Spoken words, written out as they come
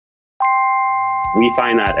We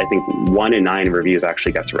find that I think 1 in 9 reviews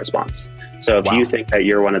actually gets a response. So if you think that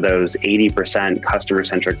you're one of those 80%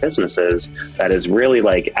 customer-centric businesses that is really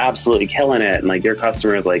like absolutely killing it and like your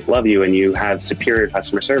customers like love you and you have superior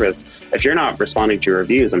customer service, if you're not responding to your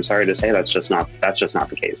reviews, I'm sorry to say that's just not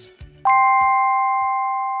the case.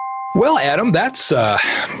 Well, Adam, that's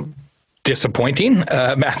disappointing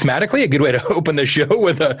mathematically. A good way to open the show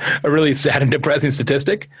with a really sad and depressing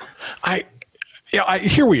statistic.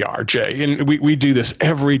 Here we are, Jay, and we do this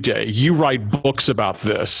every day. You write books about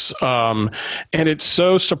this, and it's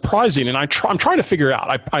so surprising. And I'm trying to figure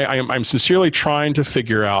out. I'm sincerely trying to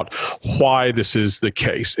figure out why this is the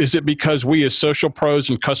case. Is it because we as social pros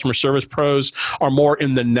and customer service pros are more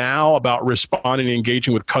in the now about responding and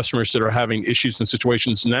engaging with customers that are having issues and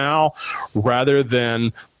situations now, rather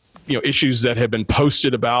than issues that have been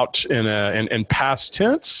posted about in past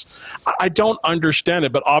tense? I don't understand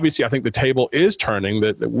it, but obviously I think the table is turning,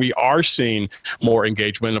 that we are seeing more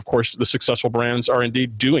engagement. Of course, the successful brands are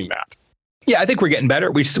indeed doing that. Yeah, I think we're getting better.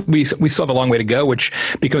 We still have a long way to go, which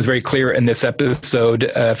becomes very clear in this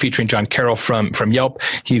episode featuring John Carroll from Yelp.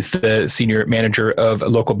 He's the senior manager of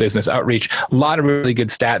local business outreach. A lot of really good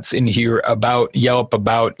stats in here about Yelp,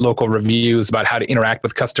 about local reviews, about how to interact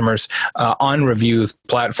with customers on reviews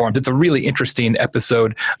platforms. It's a really interesting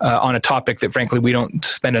episode on a topic that, frankly, we don't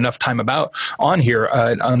spend enough time about on here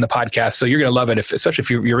on the podcast. So you're going to love it, especially if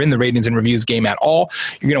you're in the ratings and reviews game at all.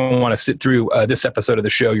 You're going to want to sit through this episode of the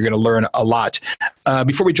show. You're going to learn a lot.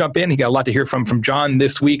 Before we jump in, he got a lot to hear from John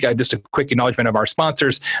this week. Just a quick acknowledgement of our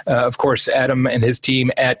sponsors. Of course, Adam and his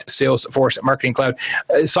team at Salesforce Marketing Cloud.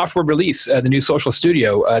 Software release, the new social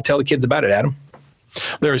studio. Tell the kids about it, Adam.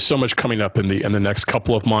 There is so much coming up in the next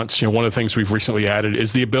couple of months. One of the things we've recently added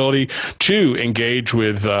is the ability to engage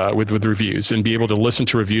with reviews and be able to listen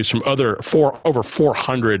to reviews from over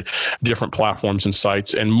 400 different platforms and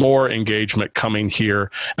sites, and more engagement coming here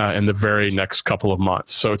in the very next couple of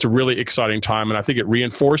months. So it's a really exciting time, and I think it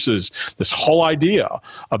reinforces this whole idea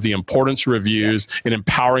of the importance of reviews in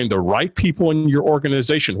empowering the right people in your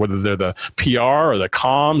organization, whether they're the PR or the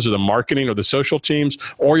comms or the marketing or the social teams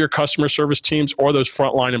or your customer service teams or those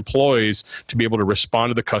frontline employees, to be able to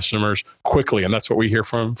respond to the customers quickly. And that's what we hear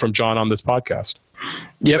from John on this podcast.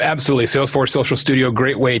 Yep, absolutely. Salesforce Social Studio,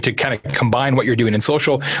 great way to kind of combine what you're doing in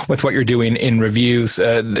social with what you're doing in reviews.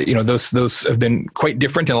 Those have been quite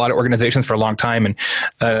different in a lot of organizations for a long time, and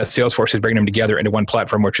Salesforce is bringing them together into one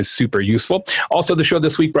platform, which is super useful. Also, the show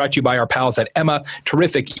this week brought to you by our pals at Emma,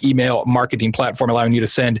 terrific email marketing platform allowing you to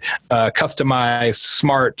send customized,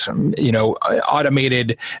 smart,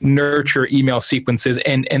 automated nurture email sequences,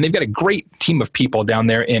 and they've got a great team of people down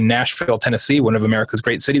there in Nashville, Tennessee, one of America's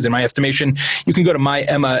great cities in my estimation. You can go to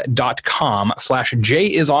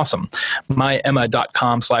myemma.com/JisAwesome.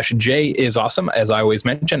 myemma.com/JisAwesome, as I always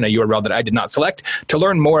mention, a URL that I did not select, to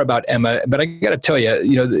learn more about Emma. But I got to tell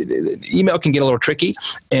you, the email can get a little tricky,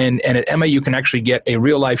 and at Emma you can actually get a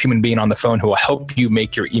real life human being on the phone who will help you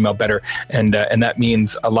make your email better, and that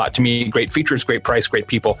means a lot to me. Great features, great price, great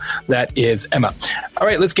people. That is Emma. All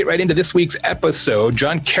right, let's get right into this week's episode.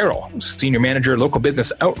 John Carroll, senior manager, local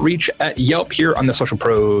business outreach at Yelp, here on the Social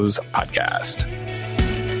Pros podcast.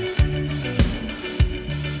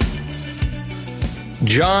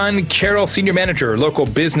 John Carroll, Senior Manager, Local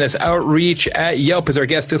Business Outreach at Yelp, is our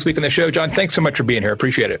guest this week on the show. John, thanks so much for being here.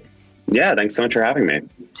 Appreciate it. Yeah, thanks so much for having me.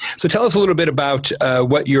 So tell us a little bit about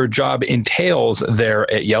what your job entails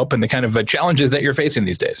there at Yelp and the kind of challenges that you're facing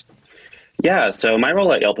these days. Yeah, so my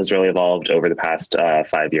role at Yelp has really evolved over the past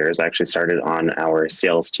 5 years. I actually started on our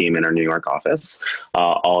sales team in our New York office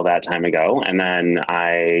all that time ago. And then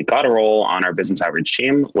I got a role on our business outreach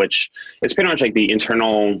team, which is pretty much like the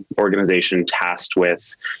internal organization tasked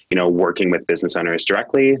with, working with business owners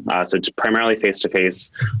directly. So it's primarily face-to-face,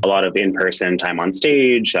 a lot of in-person time on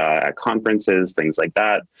stage, at conferences, things like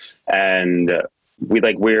that. And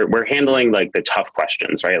we're handling like the tough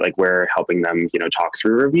questions, right? Like we're helping them, talk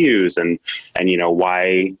through reviews and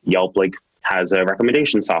why Yelp has a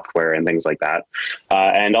recommendation software and things like that.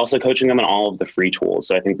 And also coaching them on all of the free tools.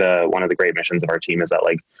 So I think one of the great missions of our team is that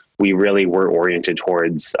we really were oriented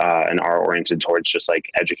towards and are oriented towards just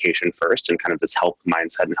education first and kind of this help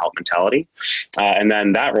mindset and help mentality. And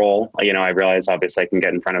then that role, I realized obviously I can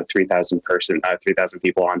get in front of 3,000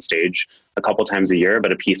 people on stage a couple times a year,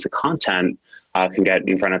 but a piece of content can get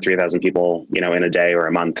in front of 3,000 people, in a day or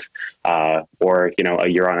a month, or, a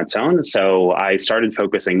year on its own. So I started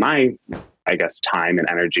focusing my, time and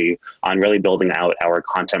energy on really building out our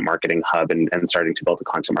content marketing hub and starting to build a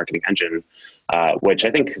content marketing engine, which I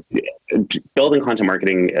think building content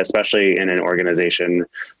marketing, especially in an organization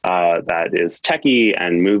that is techie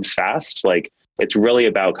and moves fast, it's really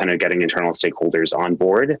about kind of getting internal stakeholders on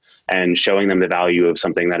board and showing them the value of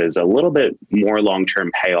something that is a little bit more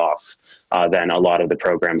long-term payoff than a lot of the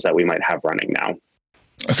programs that we might have running now.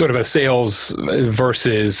 Sort of a sales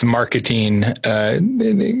versus marketing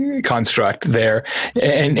construct there,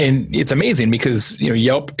 and it's amazing because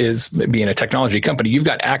Yelp is being a technology company. You've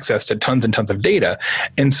got access to tons and tons of data,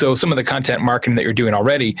 and so some of the content marketing that you're doing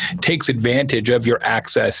already takes advantage of your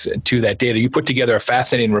access to that data. You put together a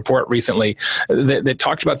fascinating report recently that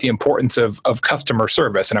talked about the importance of customer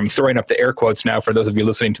service, and I'm throwing up the air quotes now for those of you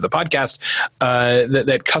listening to the podcast.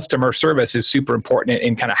 That customer service is super important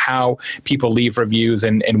in kind of how people leave reviews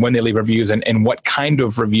and when they leave reviews and what kind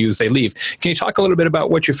of reviews they leave. Can you talk a little bit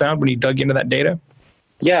about what you found when you dug into that data?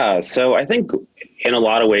 Yeah, so I think in a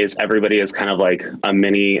lot of ways, everybody is kind of like a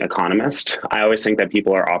mini economist. I always think that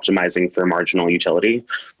people are optimizing for marginal utility,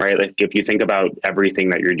 right? Like if you think about everything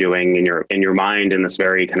that you're doing in your mind in this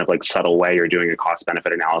very kind of like subtle way, you're doing a cost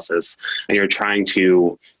benefit analysis and you're trying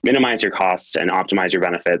to minimize your costs and optimize your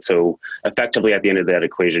benefits. So effectively at the end of that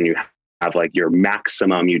equation, you have like your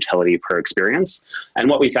maximum utility per experience. And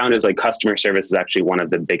what we found is like customer service is actually one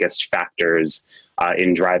of the biggest factors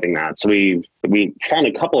in driving that. So we found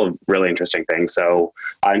a couple of really interesting things. So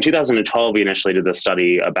in 2012, we initially did this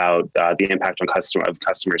study about the impact on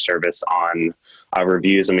customer service on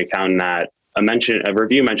reviews. And we found that a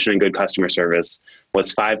review mentioning good customer service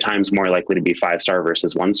was 5 times more likely to be 5-star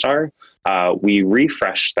versus 1-star. We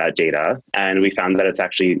refreshed that data and we found that it's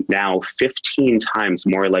actually now 15 times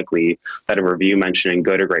more likely that a review mentioning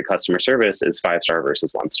good or great customer service is 5-star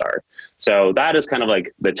versus 1-star. So that is kind of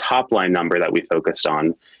like the top line number that we focused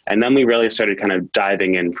on. And then we really started kind of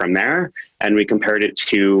diving in from there. And we compared it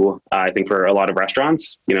to, I think for a lot of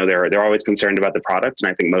restaurants, they're always concerned about the product. And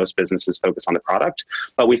I think most businesses focus on the product.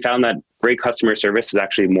 But we found that great customer service is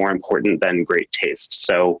actually more important than great taste.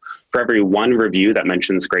 So for every 1 review that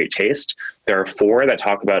mentions great taste, there are 4 that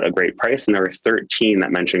talk about a great price, and there are 13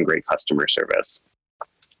 that mention great customer service.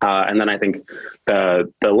 And then I think the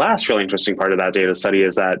last really interesting part of that data study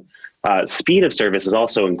is that speed of service is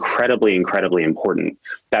also incredibly, incredibly important.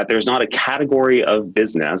 That there's not a category of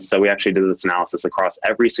business. So we actually did this analysis across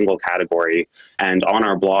every single category. And on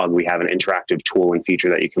our blog, we have an interactive tool and feature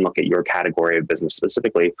that you can look at your category of business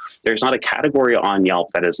specifically. There's not a category on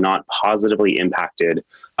Yelp that is not positively impacted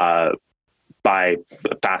by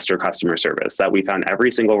faster customer service. That we found in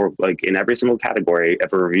every single category,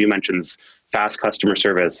 if a review mentions fast customer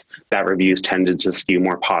service, that reviews tended to skew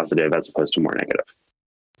more positive as opposed to more negative.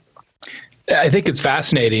 I think it's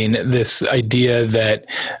fascinating, this idea that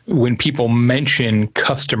when people mention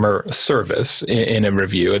customer service in a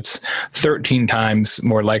review, it's 13 times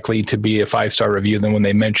more likely to be a 5-star review than when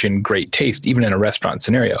they mention great taste, even in a restaurant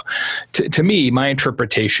scenario. To me, my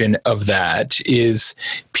interpretation of that is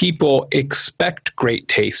people expect great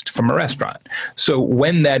taste from a restaurant. So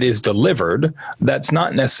when that is delivered, that's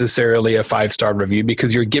not necessarily a 5-star review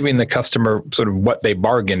because you're giving the customer sort of what they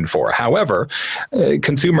bargained for. However,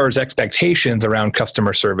 consumers' expectations around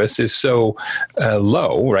customer service is so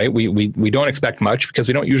low, right? We don't expect much because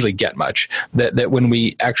we don't usually get much. That when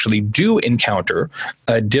we actually do encounter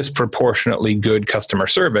a disproportionately good customer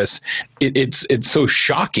service, it's so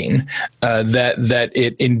shocking that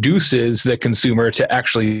it induces the consumer to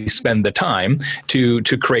actually spend the time to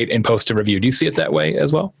create and post a review. Do you see it that way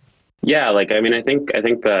as well? Yeah, I think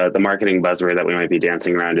the marketing buzzword that we might be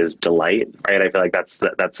dancing around is delight, right? I feel like that's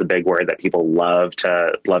the big word that people love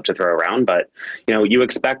to throw around. But you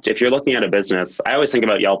expect, if you're looking at a business, I always think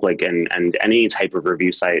about Yelp and any type of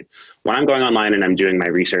review site. When I'm going online and I'm doing my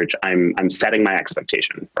research, I'm setting my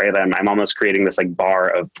expectation, right? I'm almost creating this bar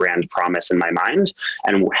of brand promise in my mind,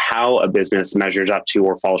 and how a business measures up to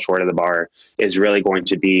or falls short of the bar is really going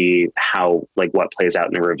to be how what plays out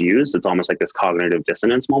in the reviews. It's almost like this cognitive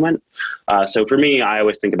dissonance moment. So for me, I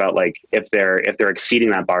always think about if they're exceeding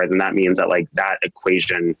that bar, then that means that that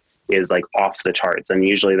equation is off the charts. And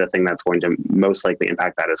usually the thing that's going to most likely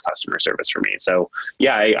impact that is customer service for me. So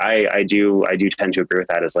yeah, I do tend to agree with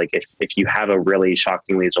that. Is if you have a really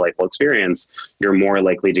shockingly delightful experience, you're more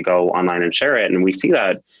likely to go online and share it. And we see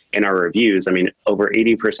that in our reviews. I mean, over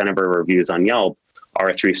 80% of our reviews on Yelp are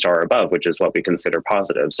 3-star or above, which is what we consider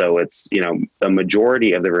positive. So it's, the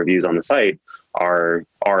majority of the reviews on the site are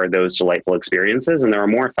those delightful experiences. And there are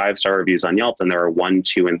more 5-star reviews on Yelp than there are 1,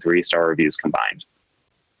 2, and 3-star reviews combined.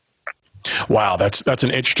 Wow, that's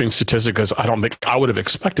an interesting statistic because I don't think I would have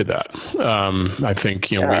expected that. I think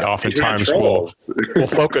we oftentimes we'll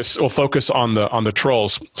focus on the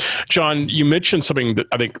trolls. John, you mentioned something that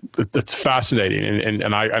I think that's fascinating,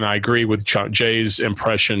 and I agree with Jay's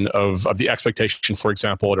impression of the expectation, for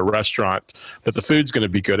example, at a restaurant that the food's going to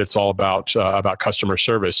be good. It's all about customer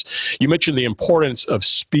service. You mentioned the importance of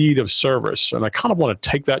speed of service, and I kind of want to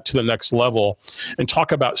take that to the next level and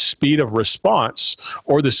talk about speed of response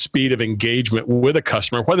or the speed of engagement with a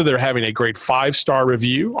customer, whether they're having a great 5-star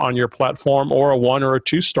review on your platform or a 1 or a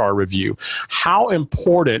 2-star review. How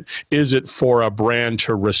important is it for a brand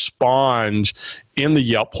to respond in the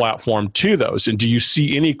Yelp platform to those? And do you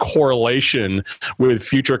see any correlation with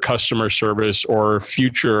future customer service or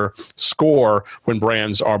future score when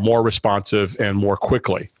brands are more responsive and more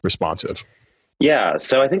quickly responsive? Yeah,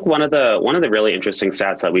 so I think one of the really interesting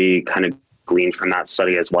stats that we kind of gleaned from that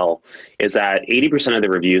study as well is that 80% of the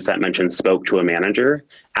reviews that mentioned spoke to a manager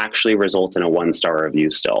actually result in a 1-star review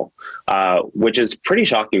still, which is pretty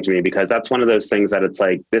shocking to me because that's one of those things that it's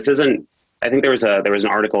like, this isn't, I think there was an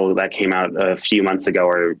article that came out a few months ago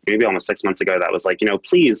or maybe almost 6 months ago that was like,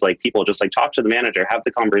 please, like, people just like talk to the manager, have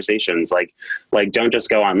the conversations, like don't just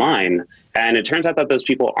go online. And it turns out that those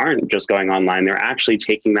people aren't just going online. They're actually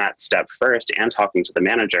taking that step first and talking to the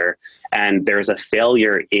manager. And there's a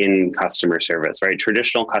failure in customer service, right?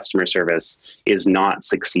 Traditional customer service is not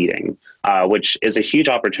succeeding, which is a huge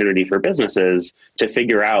opportunity for businesses to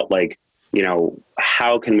figure out, like,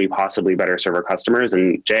 how can we possibly better serve our customers?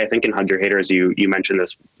 And Jay, I think in Hug Your Haters, you mentioned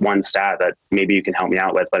this one stat that maybe you can help me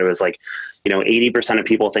out with, but it was like, 80% of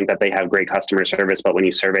people think that they have great customer service, but when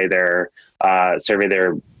you survey their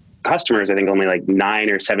customers, I think only like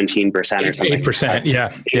 9 or 17% or something. 8%.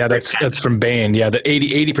 Yeah. That's from Bain. Yeah. That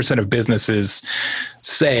 80% of businesses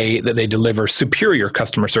say that they deliver superior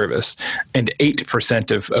customer service, and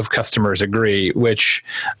 8% of customers agree, which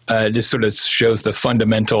just sort of shows the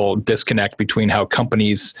fundamental disconnect between how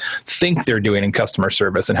companies think they're doing in customer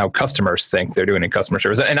service and how customers think they're doing in customer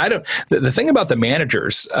service. And the thing about the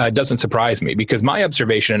managers doesn't surprise me, because my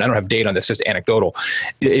observation, and I don't have data on this, just anecdotal,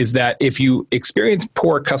 is that if you experience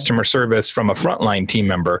poor customer service from a frontline team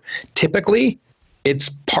member, typically it's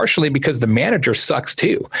partially because the manager sucks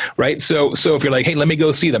too, right? So if you're like, hey, let me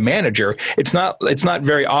go see the manager, it's not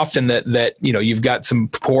very often that you've got some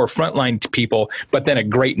poor frontline people, but then a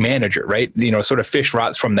great manager, right? Sort of fish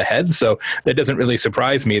rots from the head. So that doesn't really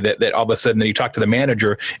surprise me that all of a sudden you talk to the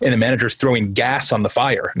manager and the manager's throwing gas on the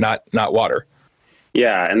fire, not water.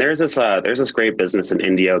 Yeah, and there's this great business in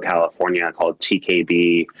Indio, California called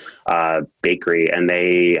TKB Bakery, and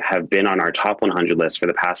they have been on our top 100 list for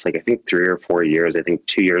the past, I think 3 or 4 years. I think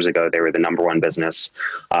 2 years ago they were the #1 business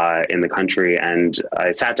in the country. And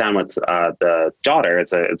I sat down with the daughter.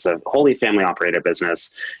 It's a wholly family operated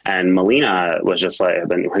business, and Melina was just like,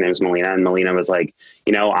 her name's Melina, and Melina was like,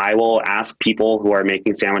 I will ask people who are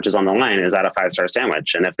making sandwiches on the line, is that a 5-star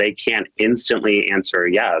sandwich? And if they can't instantly answer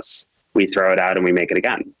yes, we throw it out and we make it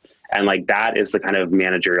again. And like, that is the kind of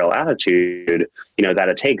managerial attitude, that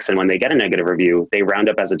it takes. And when they get a negative review, they round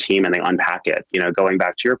up as a team and they unpack it. Going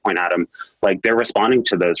back to your point, Adam, like, they're responding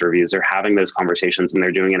to those reviews, they're having those conversations, and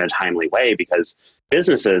they're doing it in a timely way, because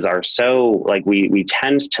businesses are so, like, we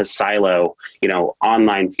tend to silo,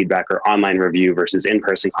 online feedback or online review versus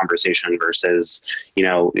in-person conversation versus,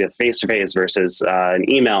 face-to-face versus an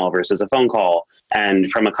email versus a phone call.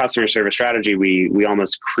 And from a customer service strategy, we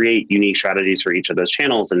almost create unique strategies for each of those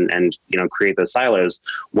channels and create those silos,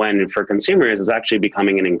 when for consumers it's actually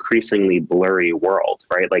becoming an increasingly blurry world,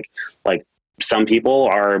 right? Like some people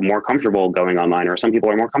are more comfortable going online, or some people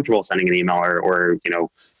are more comfortable sending an email or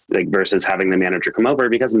versus having the manager come over,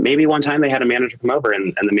 because maybe one time they had a manager come over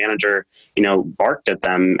and the manager, barked at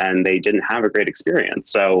them and they didn't have a great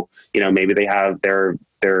experience. So, maybe they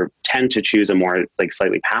tend to choose a more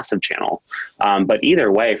slightly passive channel. But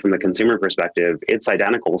either way, from the consumer perspective, it's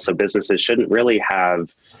identical. So businesses shouldn't really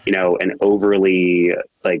have, an overly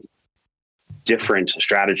different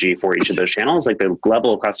strategy for each of those channels. Like, the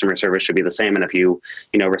level of customer service should be the same. And if you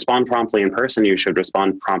respond promptly in person, you should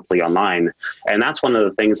respond promptly online. And that's one of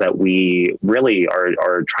the things that we really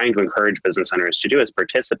are trying to encourage business owners to do, is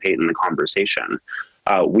participate in the conversation.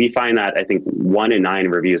 We find that I think 1 in 9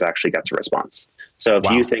 reviews actually gets a response. So if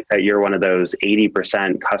you think that you're one of those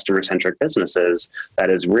 80% customer-centric businesses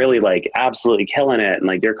that is really absolutely killing it,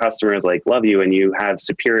 and your customers love you and you have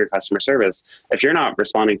superior customer service, if you're not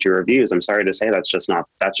responding to your reviews, I'm sorry to say that's just not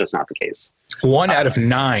the case. 1 out of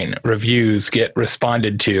 9 reviews get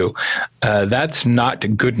responded to. That's not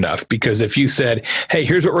good enough, because if you said, hey,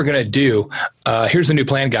 here's what we're going to do. Here's the new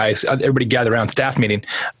plan, guys. Everybody gather around staff meeting.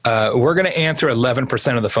 We're going to answer 11%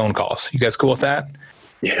 11% of the phone calls. You guys cool with that?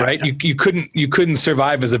 Yeah. Right? You couldn't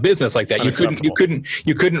survive as a business like that.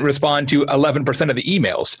 You couldn't respond to 11% of the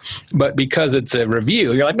emails. But because it's a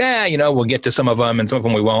review, you're like, we'll get to some of them and some of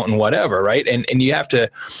them we won't and whatever, right? And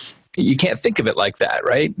you can't think of it like that,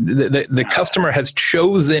 right? The customer has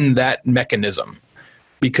chosen that mechanism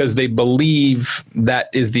because they believe that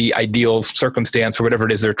is the ideal circumstance for whatever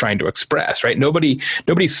it is they're trying to express, right? Nobody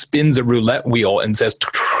spins a roulette wheel and says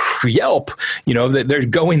Yelp, they're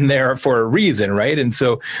going there for a reason, right? And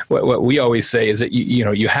so what we always say is that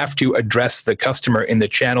you have to address the customer in the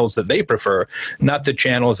channels that they prefer, not the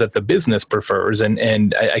channels that the business prefers.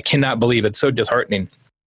 And I cannot believe it's so disheartening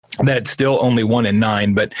that it's still only 1 in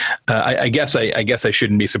 9. But I guess I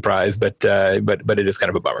shouldn't be surprised, but it is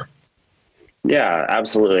kind of a bummer. Yeah,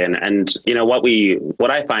 absolutely. And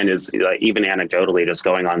what I find is even anecdotally, just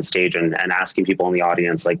going on stage and asking people in the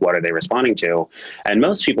audience, like, what are they responding to? And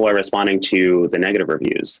most people are responding to the negative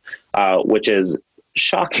reviews, which is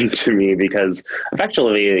shocking to me because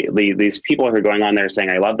effectively these people who are going on there saying,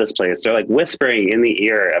 I love this place, they're like whispering in the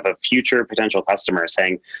ear of a future potential customer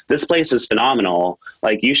saying, this place is phenomenal,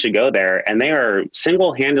 like you should go there. And they are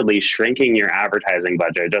single-handedly shrinking your advertising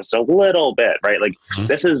budget just a little bit, right? Like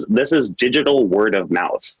this is digital word of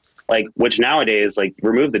mouth. Like, which nowadays, like,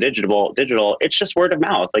 remove the digital, it's just word of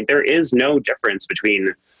mouth. Like, there is no difference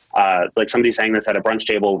between like somebody saying this at a brunch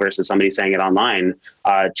table versus somebody saying it online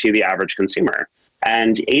to the average consumer.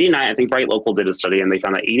 And 89, I think Bright Local did a study and they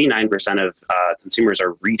found that 89% of consumers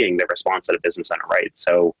are reading the response that a business owner writes.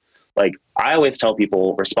 So like I always tell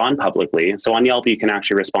people, respond publicly. So on Yelp, you can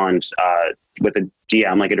actually respond with a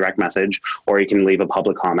DM, like a direct message, or you can leave a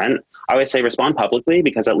public comment. I always say respond publicly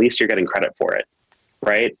because at least you're getting credit for it.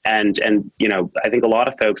 Right. And I think a lot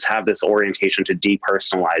of folks have this orientation to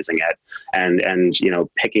depersonalizing it and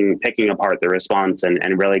picking apart the response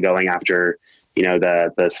and really going after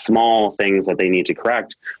the small things that they need to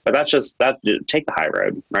correct. But take the high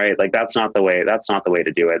road, right? Like that's not the way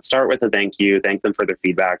to do it. Start with a thank you, thank them for their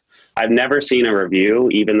feedback. I've never seen a review,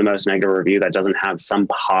 even the most negative review, that doesn't have some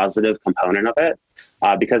positive component of it.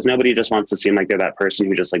 Because nobody just wants to seem like they're that person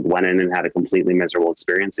who just like went in and had a completely miserable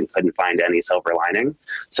experience and couldn't find any silver lining.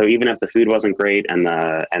 So even if the food wasn't great and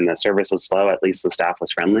the service was slow, at least the staff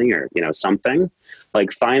was friendly or, something.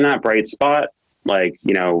 Like find that bright spot, like,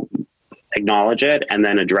 acknowledge it and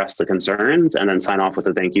then address the concerns and then sign off with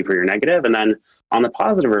a thank you for your negative. And then on the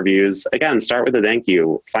positive reviews, again, start with a thank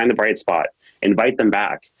you, find the bright spot, invite them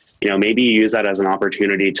back. Maybe you use that as an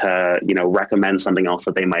opportunity to, recommend something else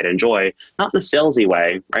that they might enjoy, not in a salesy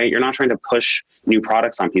way, right? You're not trying to push new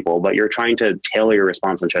products on people, but you're trying to tailor your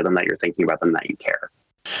response and show them that you're thinking about them, that you care.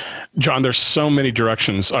 John, there's so many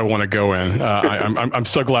directions I want to go in. I'm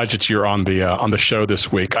so glad that you're on the show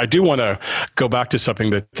this week. I do want to go back to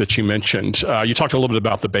something that you mentioned. You talked a little bit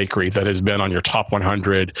about the bakery that has been on your top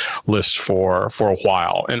 100 list for a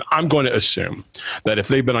while, and I'm going to assume that if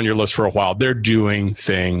they've been on your list for a while, they're doing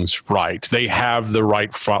things right. They have the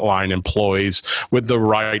right frontline employees with the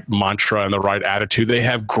right mantra and the right attitude. They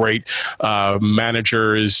have great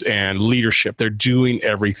managers and leadership. They're doing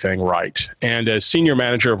everything right. And as senior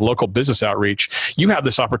manager of local business outreach, you have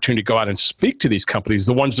this opportunity to go out and speak to these companies,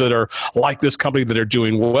 the ones that are like this company that are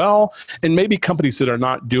doing well, and maybe companies that are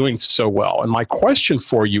not doing so well. And my question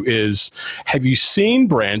for you is, have you seen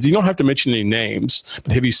brands, you don't have to mention any names,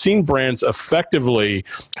 but have you seen brands effectively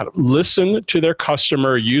kind of listen to their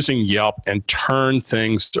customer using Yelp and turn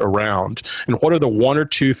things around? And what are the 1 or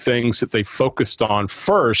 2 things that they focused on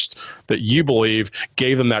first that you believe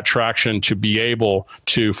gave them that traction to be able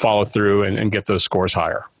to follow through and get those scores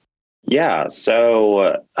higher? Yeah,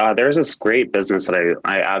 so there's this great business that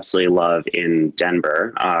I absolutely love in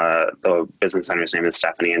Denver. The business owner's name is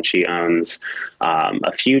Stephanie, and she owns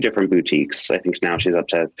a few different boutiques. I think now she's up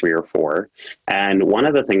to 3 or 4. And one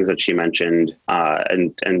of the things that she mentioned,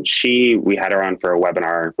 we had her on for a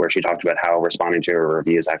webinar where she talked about how responding to her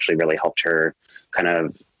reviews actually really helped her kind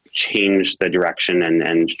of change the direction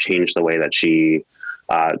and change the way that she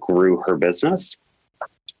grew her business.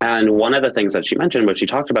 And one of the things that she mentioned was she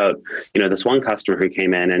talked about, this one customer who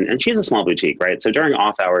came in and she's a small boutique, right? So during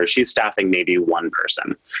off hours, she's staffing maybe one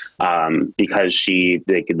person because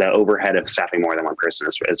the overhead of staffing more than one person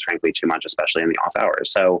is frankly too much, especially in the off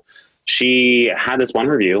hours. So she had this one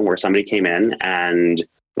review where somebody came in and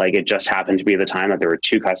like it just happened to be the time that there were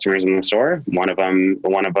 2 customers in the store. One of them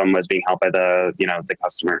was being helped by the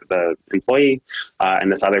customer, the employee,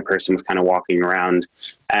 and this other person was kind of walking around.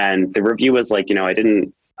 And the review was like,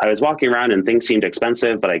 I was walking around and things seemed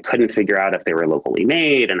expensive, but I couldn't figure out if they were locally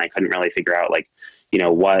made. And I couldn't really figure out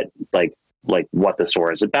what like what the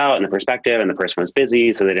store is about and the perspective, and the person was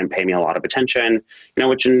busy, so they didn't pay me a lot of attention,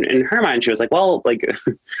 which in her mind, she was like, well, like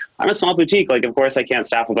I'm a small boutique. Like, of course I can't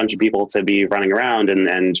staff a bunch of people to be running around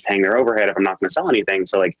and paying their overhead if I'm not going to sell anything.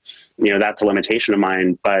 So like, that's a limitation of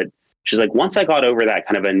mine. But she's like, once I got over that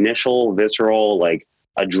kind of initial visceral, like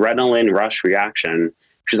adrenaline rush reaction,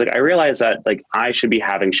 she's like, I realized that like I should be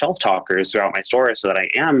having shelf talkers throughout my store so that I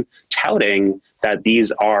am touting that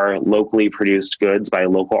these are locally produced goods by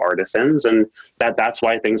local artisans, and that's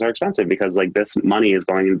why things are expensive, because like this money is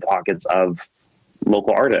going into the pockets of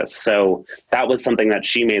local artists. So that was something that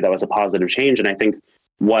she made that was a positive change. And I think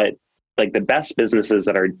what like the best businesses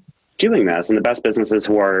that are doing this, and the best businesses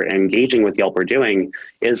who are engaging with Yelp are doing,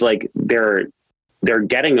 is like they're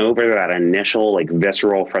getting over that initial like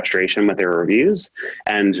visceral frustration with their reviews,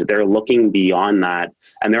 and they're looking beyond that,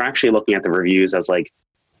 and they're actually looking at the reviews as like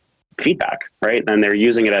feedback, right? And they're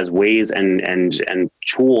using it as ways and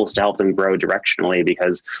tools to help them grow directionally,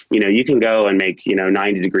 because you can go and make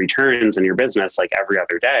 90-degree turns in your business like every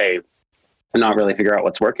other day and not really figure out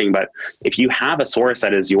what's working. But if you have a source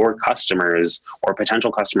that is your customers or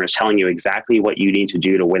potential customers telling you exactly what you need to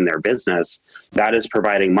do to win their business, that is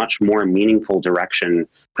providing much more meaningful direction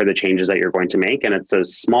for the changes that you're going to make. And it's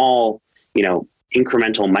those small,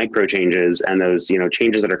 incremental micro changes, and those,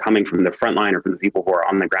 changes that are coming from the front line or from the people who are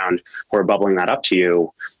on the ground who are bubbling that up to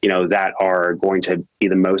you, that are going to be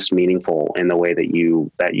the most meaningful in the way that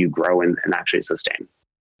you grow and actually sustain.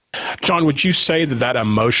 John, would you say that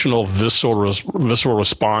emotional visceral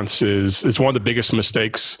response is one of the biggest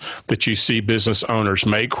mistakes that you see business owners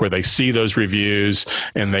make, where they see those reviews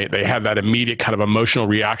and they have that immediate kind of emotional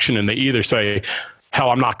reaction, and they either say, hell,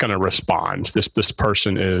 I'm not going to respond. This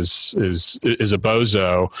person is a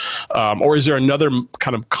bozo. Or is there another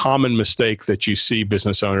kind of common mistake that you see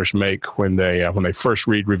business owners make when they first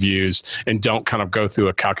read reviews and don't kind of go through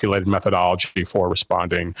a calculated methodology for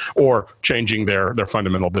responding or changing their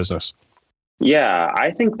fundamental business? Yeah,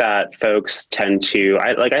 I think that folks tend to,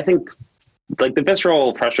 I think like the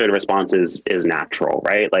visceral frustrated response is natural,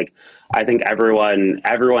 right? Like I think everyone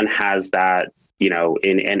has that,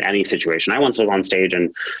 in any situation. I once was on stage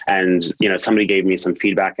and somebody gave me some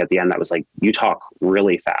feedback at the end that was like, you talk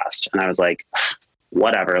really fast. And I was like,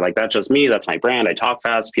 whatever, like that's just me. That's my brand. I talk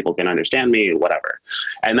fast. People can understand me, whatever.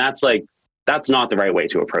 And that's not the right way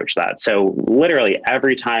to approach that. So literally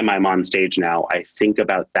every time I'm on stage now, I think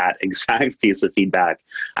about that exact piece of feedback,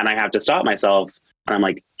 and I have to stop myself. And I'm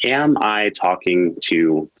like, am I talking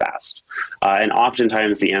too fast? And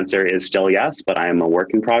oftentimes the answer is still yes, but I am a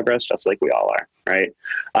work in progress, just like we all are, right?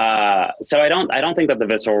 So I don't think that the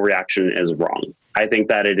visceral reaction is wrong. I think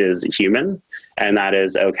that it is human, and that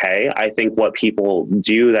is okay. I think what people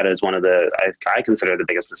do that is one of I consider the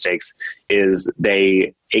biggest mistakes is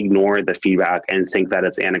they ignore the feedback and think that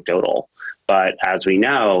it's anecdotal. But as we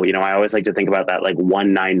know, I always like to think about that like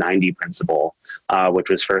 1-9-90 principle, which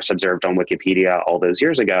was first observed on Wikipedia all those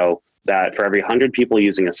years ago, that for every 100 people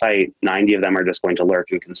using a site, 90 of them are just going to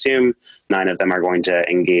lurk and consume, 9 of them are going to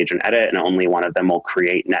engage and edit, and only 1 of them will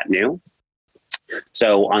create net new.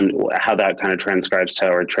 So on how that kind of translates to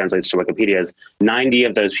Wikipedia is 90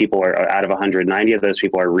 of those people are out of 100, 90 of those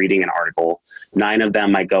people are reading an article. 9 of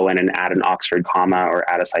them might go in and add an Oxford comma or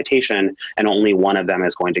add a citation, and only 1 of them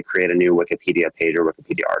is going to create a new Wikipedia page or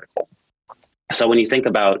Wikipedia article. So when you think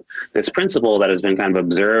about this principle that has been kind of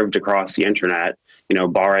observed across the internet,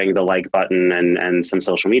 barring the like button and some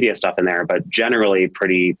social media stuff in there, but generally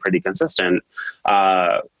pretty consistent,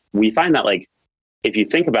 we find that like, if you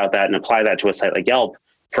think about that and apply that to a site like Yelp,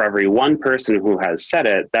 for every 1 person who has said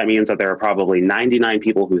it, that means that there are probably 99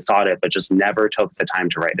 people who thought it, but just never took the time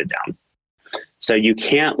to write it down. So you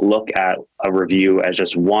can't look at a review as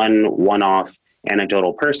just one-off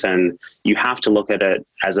anecdotal person. You have to look at it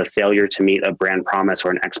as a failure to meet a brand promise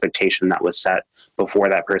or an expectation that was set before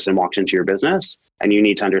that person walked into your business. And you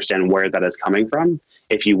need to understand where that is coming from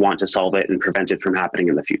if you want to solve it and prevent it from happening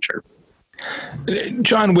in the future.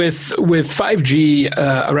 John, with 5G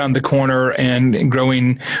around the corner and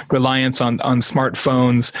growing reliance on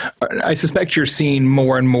smartphones, I suspect you're seeing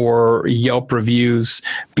more and more Yelp reviews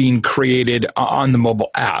being created on the mobile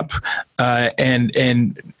app.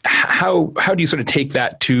 And how do you sort of take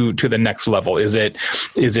that to the next level? Is it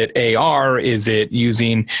AR? Is it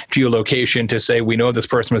using geolocation to say we know this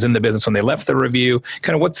person was in the business when they left the review?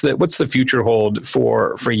 Kind of what's the future hold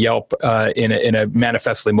for Yelp in a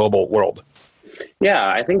manifestly mobile world? Yeah,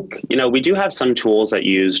 I think, we do have some tools that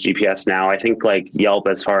use GPS now. I think like Yelp,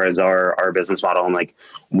 as far as our business model and like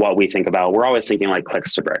what we think about, we're always thinking like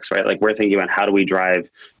clicks to bricks, right? Like we're thinking about how do we drive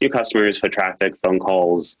new customers, foot traffic, phone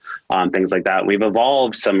calls, things like that. We've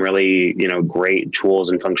evolved some really, great tools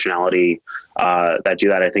and functionality that do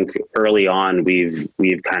that. I think early on, we've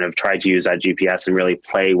kind of tried to use that GPS and really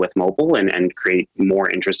play with mobile and create more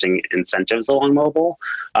interesting incentives along mobile.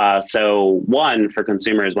 So one, for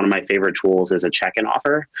consumers, one of my favorite tools is a check-in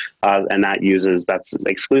offer, and that's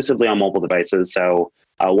exclusively on mobile devices. So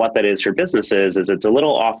what that is for businesses is it's a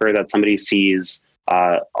little offer that somebody sees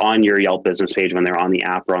on your Yelp business page when they're on the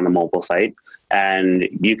app or on the mobile site. And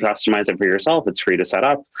you customize it for yourself. It's free to set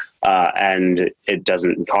up, and it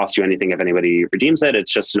doesn't cost you anything if anybody redeems it.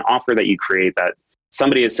 It's just an offer that you create that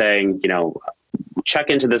somebody is saying, check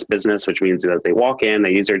into this business, which means that they walk in,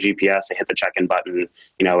 they use their GPS, they hit the check-in button.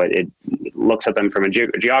 It looks at them from a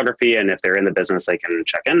geography, and if they're in the business, they can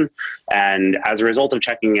check in. And as a result of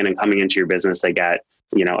checking in and coming into your business, they get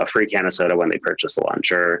a free can of soda when they purchase a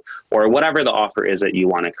lunch or whatever the offer is that you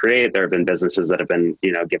want to create. There have been businesses that have been,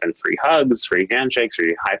 given free hugs, free handshakes,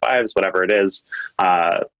 free high fives, whatever it is.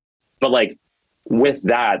 But like with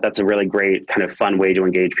that, that's a really great kind of fun way to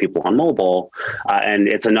engage people on mobile. And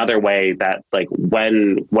it's another way that like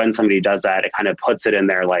when somebody does that, it kind of puts it in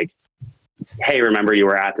there like, hey, remember you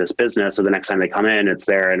were at this business. So the next time they come in, it's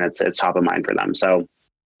there and it's top of mind for them. So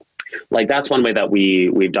like that's one way that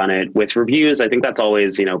we've done it. With reviews, I think that's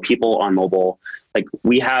always, people on mobile, like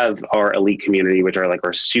we have our elite community, which are like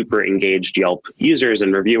our super engaged Yelp users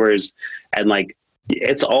and reviewers. And like,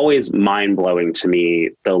 it's always mind blowing to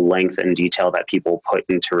me, the length and detail that people put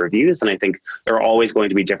into reviews. And I think there are always going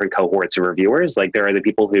to be different cohorts of reviewers. Like there are the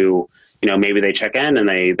people who, maybe they check in and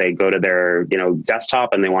they go to their,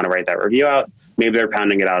 desktop and they want to write that review out. Maybe they're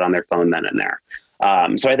pounding it out on their phone then and there.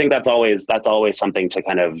 So I think that's always something to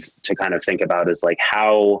kind of think about is like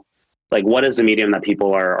what is the medium that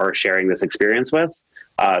people are sharing this experience with?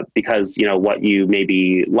 Because, what you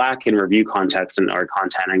maybe lack in review context and or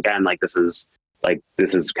content, again,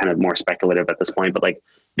 this is kind of more speculative at this point, but like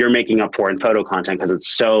you're making up for in photo content because it's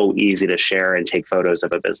so easy to share and take photos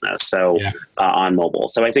of a business. So on mobile.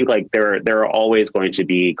 So I think like there are always going to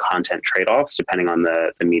be content trade-offs depending on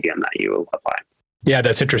the medium that you apply. Yeah,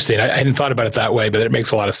 that's interesting. I hadn't thought about it that way, but it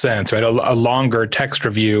makes a lot of sense, right? A longer text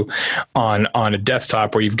review on a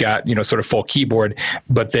desktop where you've got, sort of full keyboard,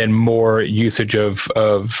 but then more usage of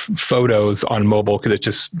photos on mobile because it's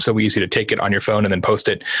just so easy to take it on your phone and then post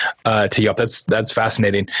it to Yelp. That's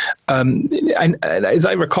fascinating. And as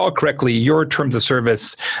I recall correctly, your terms of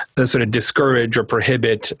service sort of discourage or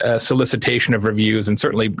prohibit solicitation of reviews and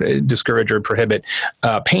certainly discourage or prohibit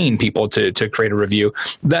paying people to create a review.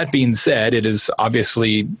 That being said, it is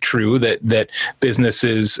obviously true that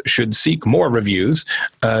businesses should seek more reviews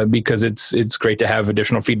because it's great to have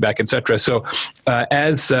additional feedback, et cetera. So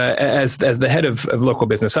as the head of local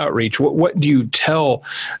business outreach, what do you tell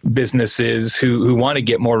businesses who want to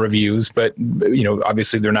get more reviews, but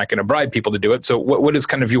obviously they're not going to bribe people to do it. So what is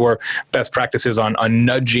kind of your best practices on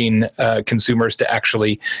nudging consumers to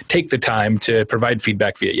actually take the time to provide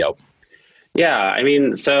feedback via Yelp? Yeah, I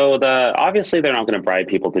mean, so obviously they're not going to bribe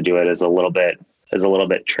people to do it is a little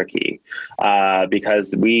bit tricky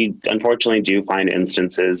because we unfortunately do find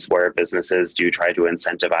instances where businesses do try to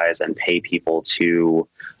incentivize and pay people to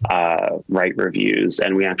write reviews.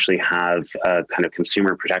 And we actually have a kind of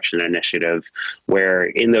consumer protection initiative where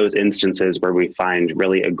in those instances where we find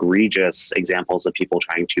really egregious examples of people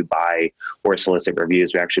trying to buy or solicit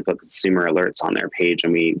reviews, we actually put consumer alerts on their page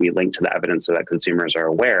and we link to the evidence so that consumers are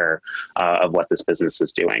aware of what this business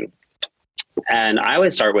is doing. And I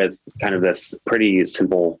always start with kind of this pretty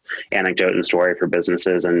simple anecdote and story for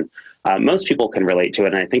businesses. And most people can relate to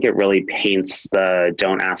it. And I think it really paints the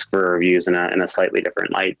don't ask for reviews in a slightly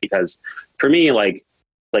different light. Because for me, like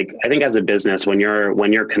I think as a business, when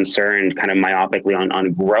you're concerned kind of myopically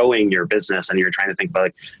on growing your business and you're trying to think about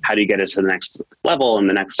like, how do you get it to the next level and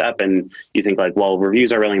the next step? And you think like, well,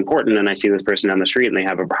 reviews are really important. And I see this person down the street and they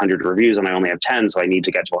have 100 reviews and I only have 10. So I need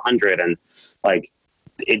to get to 100. And like,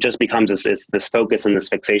 it just becomes this focus and this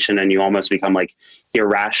fixation, and you almost become like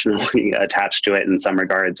irrationally attached to it in some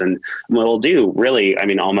regards. And we'll do really, I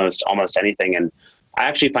mean, almost anything. And I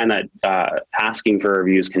actually find that asking for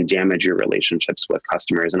reviews can damage your relationships with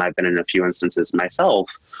customers. And I've been in a few instances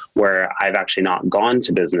myself where I've actually not gone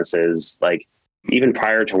to businesses like even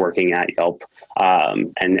prior to working at Yelp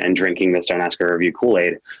and drinking this don't ask a review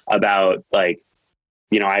Kool-Aid about like,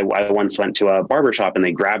 I once went to a barbershop and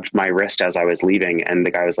they grabbed my wrist as I was leaving. And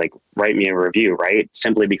the guy was like, write me a review, right?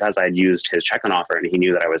 Simply because I'd used his check-in offer and he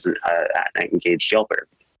knew that I was an engaged Yelper.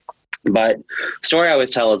 But story I always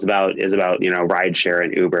tell is about rideshare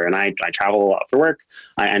and Uber. And I travel a lot for work.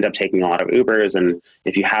 I end up taking a lot of Ubers. And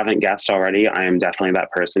if you haven't guessed already, I am definitely that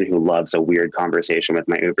person who loves a weird conversation with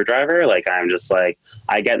my Uber driver. Like, I'm just like,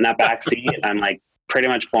 I get in that back seat. I'm like pretty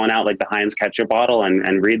much pulling out like the Heinz ketchup bottle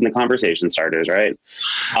and reading the conversation starters. Right.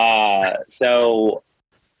 So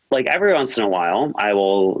like every once in a while, I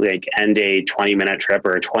will like end a 20-minute trip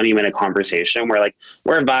or a 20-minute conversation where like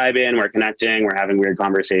we're vibing, we're connecting, we're having weird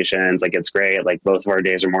conversations. Like, it's great. Like, both of our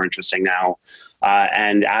days are more interesting now.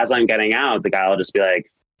 And as I'm getting out, the guy will just be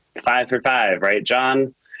like, 5 for 5, right,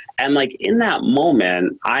 John? And like in that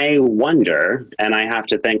moment, I wonder, and I have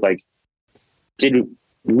to think like, did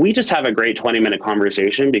we just have a great 20-minute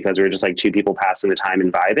conversation because we were just like two people passing the time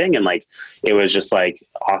and vibing, and like it was just like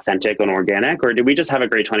authentic and organic? Or did we just have a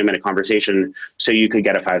great 20-minute conversation so you could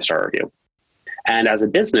get a 5-star review? And as a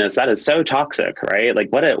business, that is so toxic, right? Like,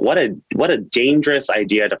 what a dangerous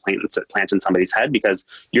idea to plant in somebody's head, because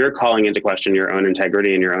you're calling into question your own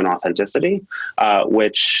integrity and your own authenticity,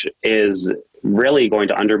 which is really going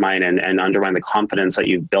to undermine and undermine the confidence that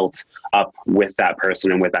you've built up with that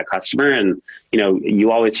person and with that customer. And,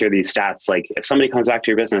 you always hear these stats, like if somebody comes back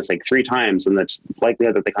to your business like 3 times, and the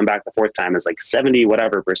likelihood that they come back the 4th time is like 70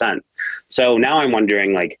 whatever %. So now I'm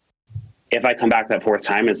wondering, like, if I come back that 4th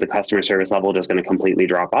time, is the customer service level just going to completely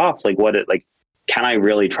drop off? Like, can I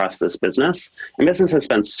really trust this business? And businesses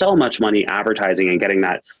spend so much money advertising and getting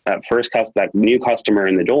that new customer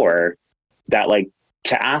in the door, that like,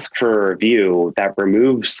 to ask for a review that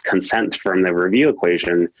removes consent from the review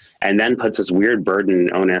equation and then puts this weird burden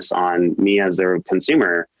onus on me as a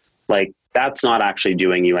consumer, like, that's not actually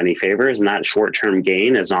doing you any favors. And that short-term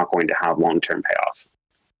gain is not going to have long-term payoff.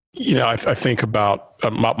 I think about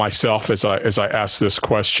myself as I ask this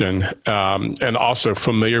question, and also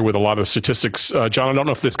familiar with a lot of statistics. John, I don't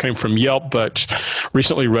know if this came from Yelp, but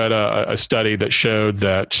recently read a study that showed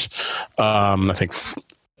that I think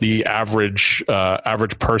the average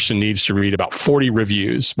person needs to read about 40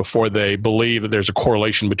 reviews before they believe that there's a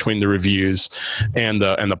correlation between the reviews and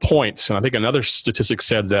the points. And I think another statistic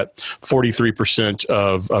said that 43%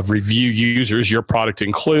 of review users, your product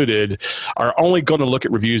included, are only going to look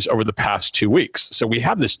at reviews over the past 2 weeks. So we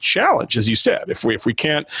have this challenge, as you said, if we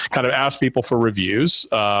can't kind of ask people for reviews,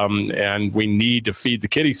 and we need to feed the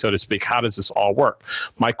kitty, so to speak, how does this all work?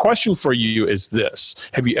 My question for you is this: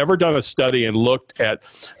 have you ever done a study and looked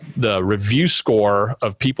at the review score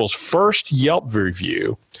of people's first Yelp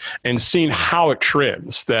review and seen how it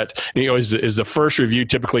trends? That, is the first review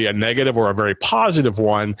typically a negative or a very positive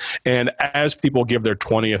one? And as people give their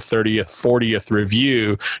 20th, 30th, 40th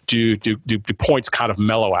review, do points kind of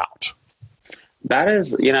mellow out? That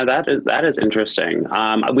is interesting.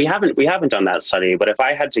 We haven't done that study, but if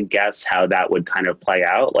I had to guess how that would kind of play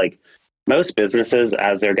out, like most businesses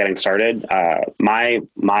as they're getting started, my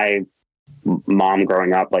mom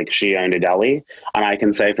growing up, like she owned a deli, and I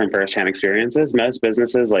can say from firsthand experiences, most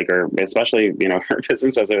businesses, or especially, her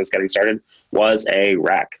business as it was getting started, was a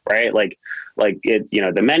wreck, right? Like it,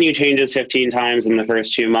 the menu changes 15 times in the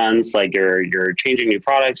first 2 months. Like you're changing new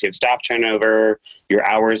products, you have staff turnover, your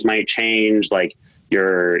hours might change. Like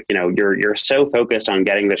you're so focused on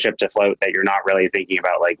getting the ship to float that you're not really thinking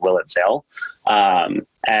about like, will it sail?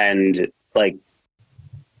 And like,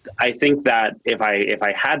 I think that if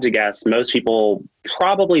I had to guess, most people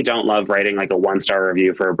probably don't love writing like a 1-star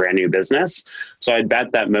review for a brand new business. So I'd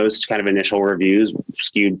bet that most kind of initial reviews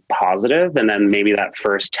skewed positive, and then maybe that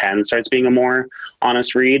first 10 starts being a more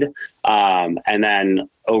honest read. And then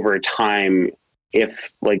over time,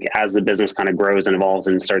 if like as the business kind of grows and evolves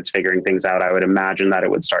and starts figuring things out, I would imagine that it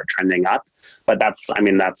would start trending up. But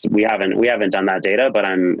we haven't done that data, but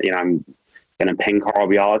I'm going to ping Carl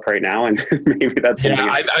Bialik right now, and maybe that's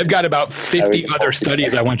I've got about 50 other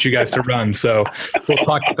studies I want you guys to run, so we'll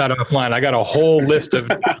talk about that offline. I got a whole list of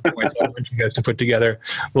points I want you guys to put together.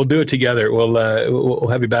 We'll do it together. We'll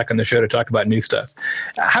have you back on the show to talk about new stuff.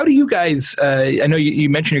 How do you guys? I know you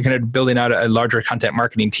mentioned you're kind of building out a larger content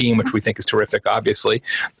marketing team, which we think is terrific, obviously.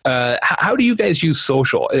 How do you guys use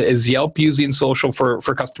social? Is Yelp using social for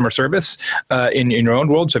customer service in your own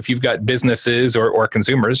world? So if you've got businesses or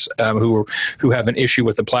consumers who have an issue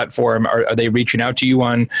with the platform, are they reaching out to you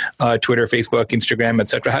on Twitter, Facebook, Instagram, et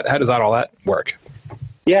cetera? How does all that work?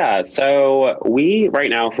 Yeah, so we right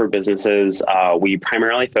now for businesses, we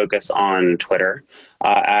primarily focus on Twitter.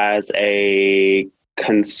 As a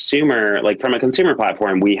consumer, like from a consumer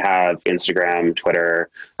platform, we have Instagram, Twitter.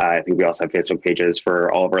 I think we also have Facebook pages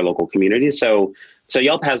for all of our local communities. So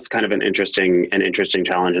Yelp has kind of an interesting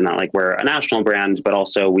challenge in that, like, we're a national brand, but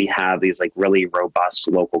also we have these like really robust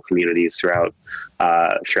local communities throughout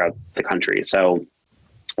the country. So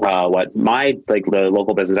what my the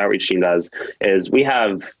local business outreach team does is we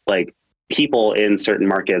have people in certain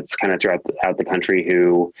markets kind of throughout the country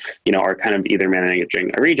who, are kind of either managing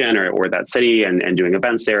a region or that city and doing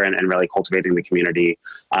events there and really cultivating the community.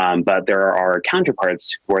 But there are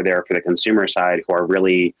counterparts who are there for the consumer side who are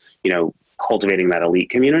really, cultivating that elite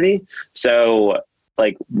community. So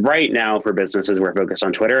right now for businesses, we're focused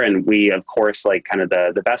on Twitter, and we, of course, kind of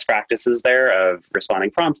the best practices there of responding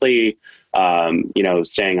promptly,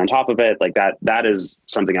 staying on top of it. That is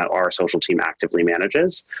something that our social team actively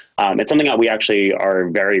manages. It's something that we actually are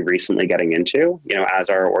very recently getting into, as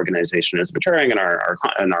our organization is maturing and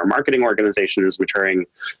our marketing organization is maturing.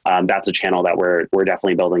 That's a channel that we're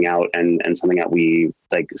definitely building out and something that we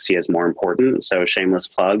see as more important. So shameless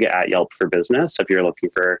plug at Yelp for Business if you're looking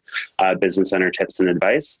for business center tips and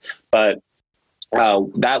advice. But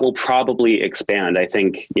that will probably expand. I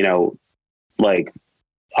think,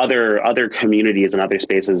 other communities and other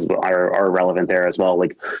spaces are relevant there as well.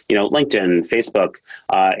 LinkedIn, Facebook,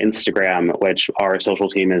 Instagram, which our social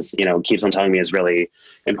team is, keeps on telling me is really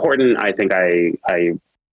important. I think I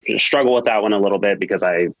struggle with that one a little bit because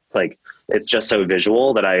it's just so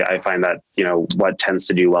visual that I find that, what tends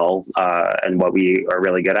to do well and what we are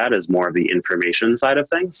really good at is more of the information side of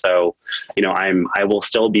things. So, I will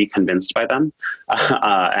still be convinced by them.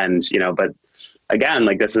 But again,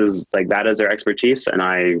 this is that is their expertise, and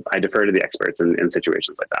I defer to the experts in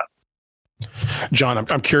situations like that. John,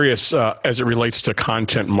 I'm curious as it relates to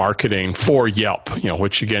content marketing for Yelp,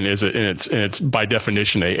 which again is it's by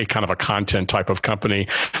definition a kind of a content type of company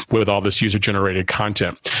with all this user generated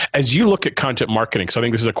content. As you look at content marketing, so I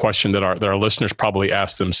think this is a question that our listeners probably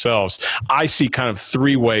ask themselves. I see kind of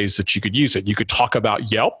three ways that you could use it. You could talk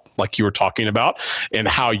about Yelp, like you were talking about, and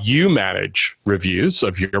how you manage reviews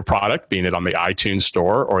of your product, being it on the iTunes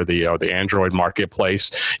store or the Android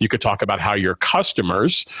marketplace. You could talk about how your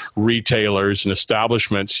customers, retailers, and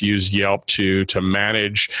establishments use Yelp to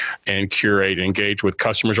manage and curate and engage with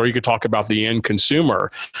customers. Or you could talk about the end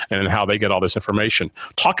consumer and how they get all this information.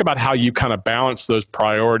 Talk about how you kind of balance those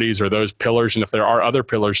priorities or those pillars, and if there are other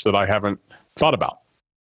pillars that I haven't thought about.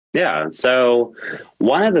 Yeah. So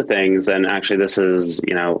one of the things, and actually this is,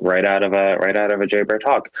 right out of a Jay Bear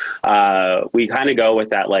talk, we kind of go with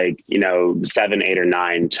that 7, 8, or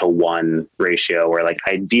 9 to 1 ratio where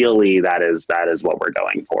ideally that is what we're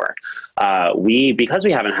going for. Because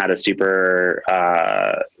we haven't had a super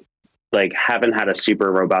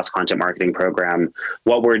robust content marketing program,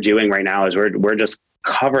 what we're doing right now is we're just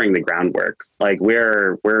covering the groundwork.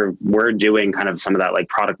 We're doing kind of some of that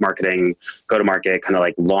product marketing, go to market, kind of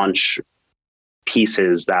launch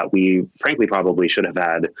pieces that we frankly probably should have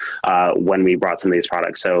had when we brought some of these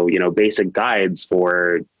products. So, basic guides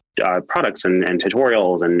for products and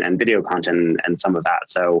tutorials and video content and some of that.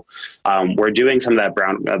 So we're doing some of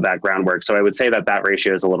that groundwork. So I would say that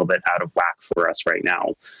ratio is a little bit out of whack for us right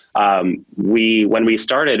now. When we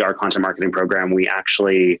started our content marketing program, we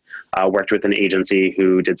actually worked with an agency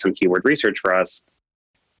who did some keyword research for us.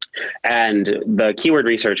 And the keyword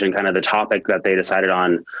research and kind of the topic that they decided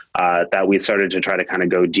on that we started to try to kind of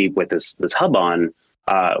go deep with this hub on,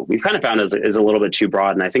 we've kind of found is a little bit too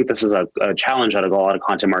broad. And I think this is a challenge that a lot of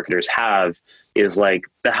content marketers have is the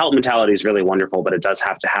help mentality is really wonderful, but it does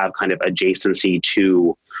have to have kind of adjacency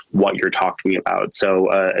to what you're talking about. So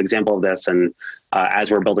example of this, and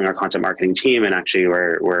as we're building our content marketing team, and actually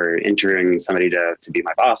we're interviewing somebody to be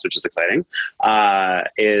my boss, which is exciting,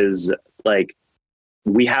 is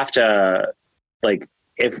we have to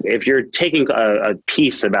if you're taking a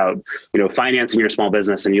piece about, financing your small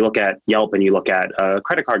business and you look at Yelp and you look at a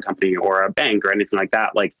credit card company or a bank or anything like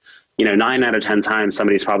that, 9 out of 10 times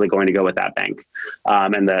somebody's probably going to go with that bank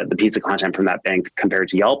and the piece of content from that bank compared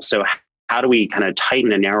to Yelp. So how do we kind of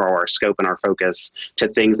tighten and narrow our scope and our focus to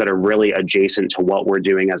things that are really adjacent to what we're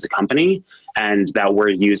doing as a company and that we're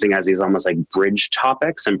using as these almost bridge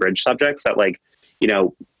topics and bridge subjects that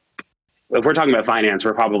if we're talking about finance,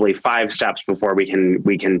 we're probably 5 steps before we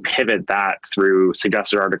can pivot that through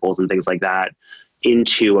suggested articles and things like that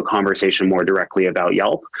into a conversation more directly about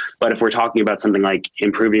Yelp. But if we're talking about something like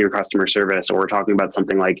improving your customer service, or we're talking about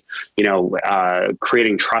something like,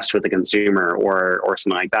 creating trust with the consumer or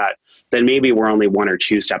something like that, then maybe we're only 1 or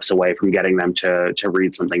 2 steps away from getting them to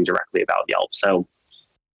read something directly about Yelp. So,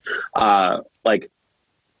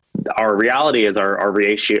 our reality is our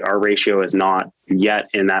ratio is not yet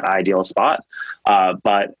in that ideal spot.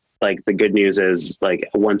 But the good news is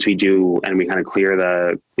once we do and we kind of clear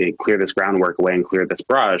this groundwork away and clear this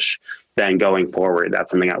brush, then going forward,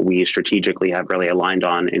 that's something that we strategically have really aligned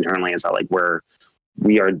on internally, is that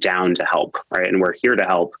we are down to help, right? And we're here to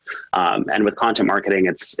help. And with content marketing,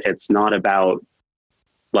 it's not about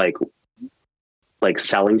like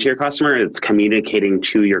selling to your customer. It's communicating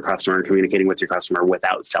to your customer, communicating with your customer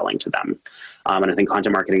without selling to them. And I think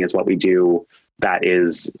content marketing is what we do that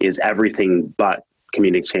is everything but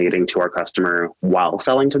communicating to our customer while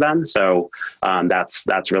selling to them. So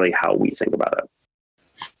that's really how we think about it.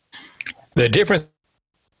 The difference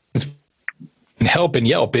in help and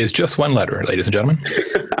Yelp is just one letter, ladies and gentlemen.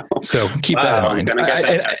 So keep that in mind. I'm gonna get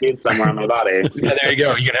that tattooed somewhere on my body. Yeah, there you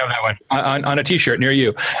go. You can have that one on a T-shirt near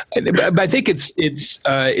you. But I think it's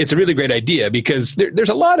a really great idea because there's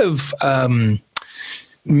a lot of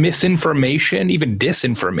misinformation, even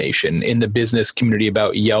disinformation in the business community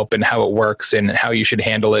about Yelp and how it works and how you should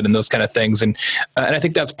handle it and those kind of things. And I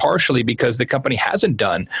think that's partially because the company hasn't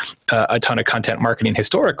done a ton of content marketing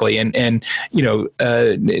historically, and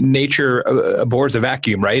nature abhors a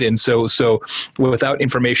vacuum, right? And so without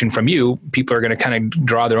information from you, people are going to kind of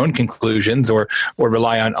draw their own conclusions or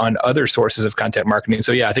rely on other sources of content marketing.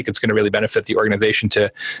 So yeah, I think it's going to really benefit the organization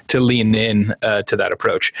to lean in to that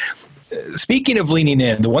approach. Speaking of leaning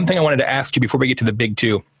in, the one thing I wanted to ask you before we get to the big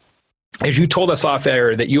two is you told us off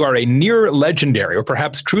air that you are a near legendary or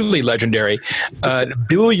perhaps truly legendary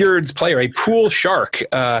billiards player, a pool shark.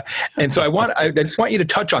 And so I just want you to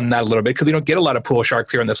touch on that a little bit because we don't get a lot of pool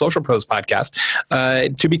sharks here on the Social Pros podcast.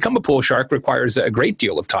 To become a pool shark requires a great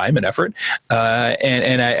deal of time and effort.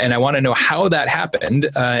 And I want to know how that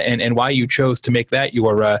happened and why you chose to make that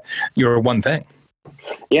your one thing.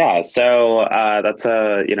 Yeah, so that's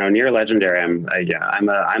near legendary.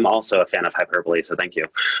 I'm also a fan of hyperbole, so thank you.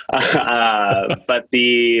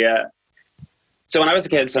 So when I was a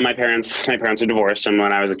kid, so my parents are divorced, and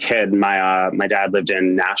when I was a kid, my dad lived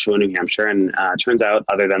in Nashua, New Hampshire, and turns out,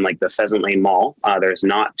 other than like the Pheasant Lane Mall, there's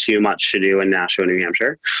not too much to do in Nashua, New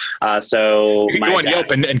Hampshire. So you can go on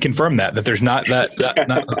Yelp and confirm that there's not that.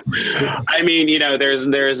 I mean,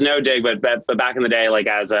 there's no dig, but back in the day, like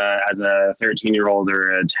as a 13-year-old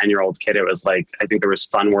or a 10-year-old kid, it was like I think there was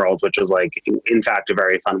Fun World, which was like in fact a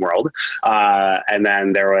very fun world, and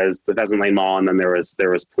then there was the Pheasant Lane Mall, and then there was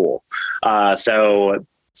pool.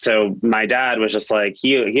 So my dad was just like,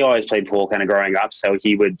 he always played pool kind of growing up. So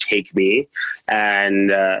he would take me,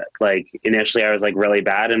 and like initially I was like really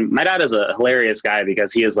bad. And my dad is a hilarious guy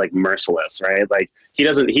because he is like merciless, right? Like he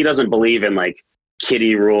doesn't believe in like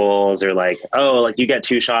kiddie rules or like, oh, like you get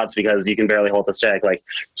 2 shots because you can barely hold the stick. Like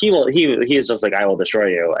he is just like, I will destroy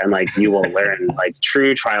you. And like, you will learn like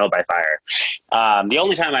true trial by fire. The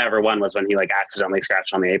only time I ever won was when he like accidentally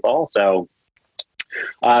scratched on the 8-ball. So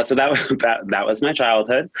that was my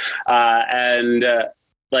childhood.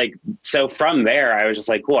 So from there, I was just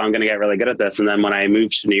like, cool, I'm going to get really good at this. And then when I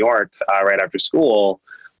moved to New York, right after school,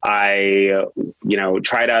 I,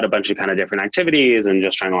 tried out a bunch of kind of different activities and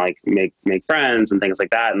just trying to like make friends and things like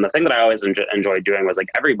that. And the thing that I always enjoyed doing was like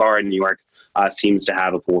every bar in New York seems to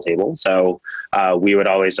have a pool table. So I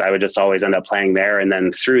would just always end up playing there. And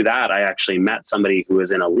then through that, I actually met somebody who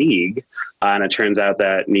was in a league. And it turns out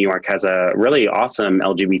that New York has a really awesome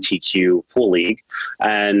LGBTQ pool league.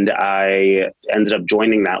 And I ended up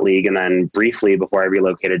joining that league. And then briefly before I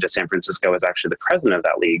relocated to San Francisco, I was actually the president of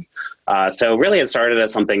that league. So really it started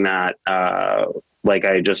as something that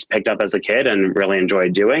I just picked up as a kid and really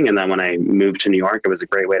enjoyed doing. And then when I moved to New York, it was a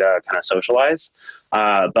great way to kind of socialize.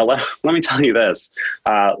 But let me tell you this,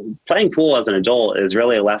 playing pool as an adult is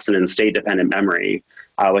really a lesson in state-dependent memory,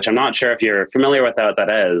 which I'm not sure if you're familiar with what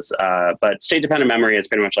that is. But state-dependent memory is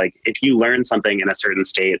pretty much like if you learn something in a certain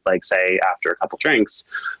state, like say after a couple drinks,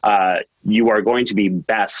 you are going to be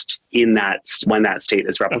best in that when that state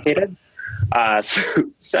is replicated.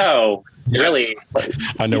 So really,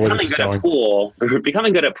 I know where this is going.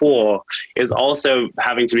 Becoming good at pool is also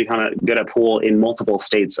having to become good at pool in multiple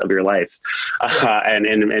states of your life, and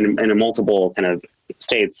in multiple kind of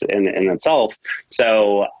states in itself.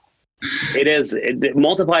 So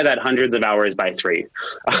multiply that hundreds of hours by 3.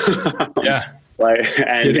 Yeah.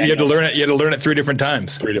 And you had to learn it. You had to learn it 3 different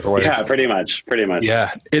times, 3 different ways. Yeah, pretty much.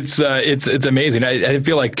 Yeah, it's amazing. I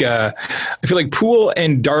feel like pool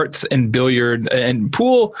and darts and billiard and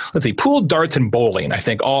pool. Let's see, pool, darts, and bowling. I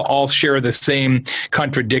think all share the same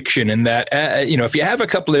contradiction in that if you have a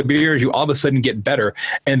couple of beers, you all of a sudden get better,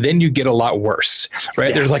 and then you get a lot worse. Right?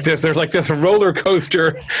 Yeah. There's like this roller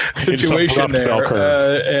coaster situation there.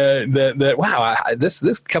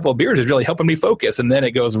 This couple of beers is really helping me focus, and then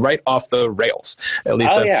it goes right off the rails. At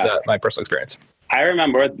least that's my personal experience. I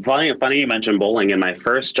remember, funny you mentioned bowling. In my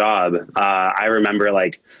first job, I remember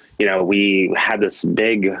we had this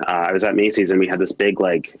big, I was at Macy's and we had this big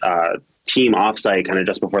team offsite kind of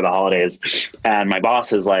just before the holidays. And my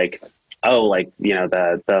boss is like, oh, like,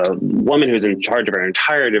 the woman who's in charge of our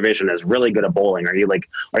entire division is really good at bowling. Are you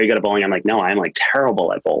good at bowling? I'm like, no, I'm like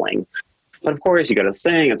terrible at bowling. But of course, you go to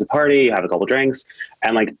sing, it's a party, you have a couple drinks,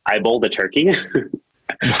 and like I bowled a turkey.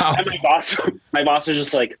 Wow. And my boss was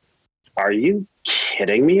just like, are you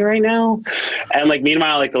kidding me right now? And like,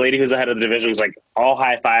 meanwhile, like the lady who's the head of the division was like all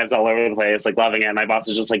high fives all over the place, like loving it. And my boss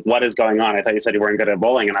was just like, what is going on? I thought you said you weren't good at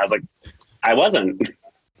bowling. And I was like, I wasn't.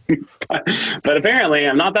 But apparently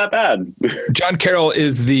I'm not that bad. John Carroll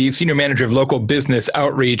is the senior manager of local business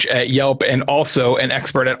outreach at Yelp and also an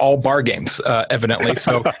expert at all bar games, evidently.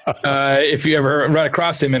 So if you ever run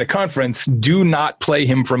across him in a conference, do not play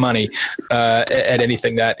him for money at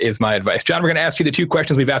anything. That is my advice. John, we're going to ask you the two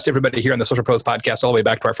questions we've asked everybody here on the Social Pros podcast all the way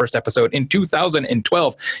back to our first episode in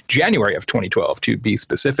 2012, January of 2012, to be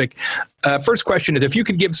specific. First question is, if you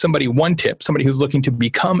could give somebody one tip, somebody who's looking to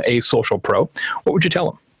become a social pro, what would you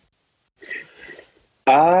tell them?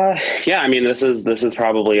 Yeah, I mean, this is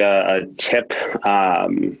probably a tip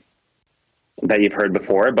that you've heard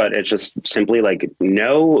before, but it's just simply like,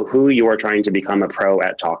 know who you are trying to become a pro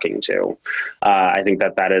at talking to. I think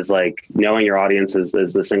that is like, knowing your audience is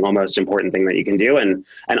the single most important thing that you can do. And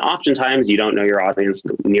oftentimes you don't know your audience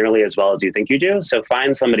nearly as well as you think you do. So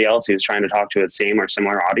find somebody else who's trying to talk to a same or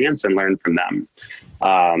similar audience and learn from them.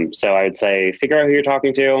 So I would say, figure out who you're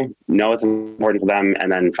talking to, know what's important to them,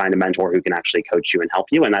 and then find a mentor who can actually coach you and help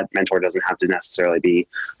you. And that mentor doesn't have to necessarily be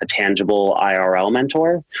a tangible IRL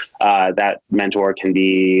mentor. That mentor can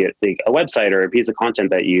be like a website or a piece of content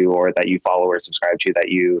that you follow or subscribe to, that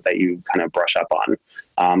you kind of brush up on,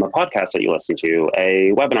 a podcast that you listen to,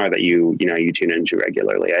 a webinar that you tune into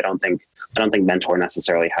regularly. I don't think mentor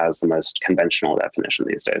necessarily has the most conventional definition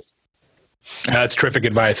these days. That's terrific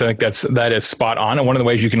advice. I think that is spot on. And one of the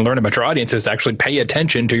ways you can learn about your audience is to actually pay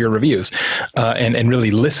attention to your reviews and really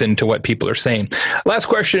listen to what people are saying. Last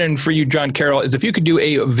question for you, John Carroll, is if you could do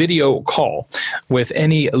a video call with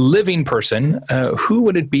any living person, who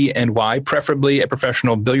would it be and why? Preferably a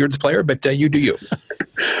professional billiards player, but you do you.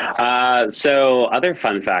 So other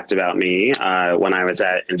fun fact about me, when I was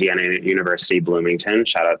at Indiana University, Bloomington,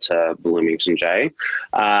 shout out to Bloomington J,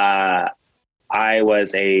 I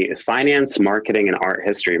was a finance, marketing, and art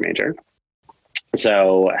history major.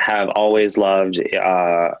 So have always loved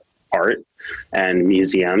art and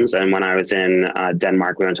museums. And when I was in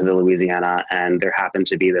Denmark, we went to the Louisiana, and there happened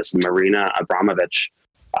to be this Marina Abramovich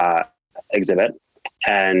exhibit.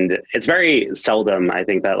 And it's very seldom, I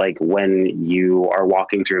think, that like when you are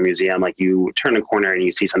walking through a museum, like you turn a corner and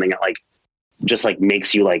you see something that like just like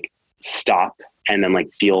makes you like stop and then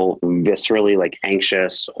like feel viscerally like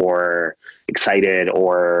anxious or excited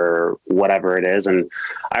or whatever it is. And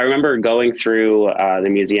I remember going through the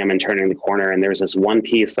museum and turning the corner, and there's this one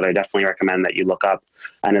piece that I definitely recommend that you look up,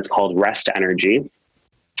 and it's called Rest Energy.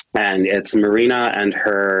 And it's Marina and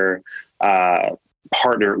her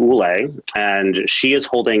partner Ule, and she is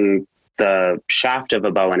holding the shaft of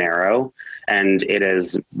a bow and arrow, and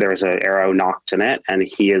there's an arrow knocked in it, and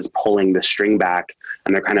he is pulling the string back,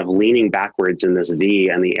 and they're kind of leaning backwards in this V,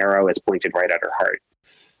 and the arrow is pointed right at her heart.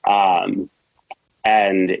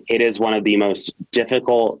 And it is one of the most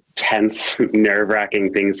difficult, tense,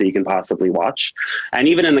 nerve-wracking things that you can possibly watch. And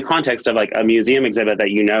even in the context of like a museum exhibit that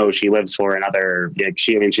she lives for another, like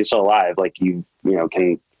she's still alive, like you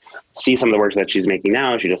can see some of the work that she's making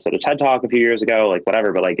now. She just did a TED Talk a few years ago, like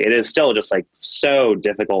whatever, but like it is still just like so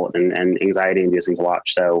difficult and anxiety inducing to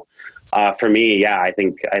watch. So for me, yeah, I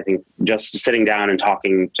think just sitting down and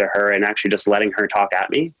talking to her and actually just letting her talk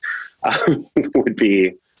at me would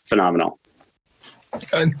be phenomenal.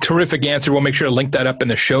 A terrific answer. We'll make sure to link that up in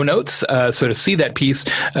the show notes. So to see that piece,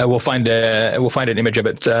 we'll find an image of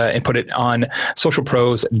it and put it on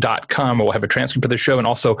socialpros.com. We'll have a transcript of the show, and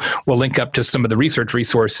also we'll link up to some of the research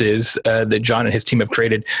resources that John and his team have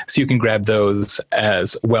created, so you can grab those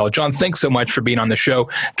as well. John, thanks so much for being on the show.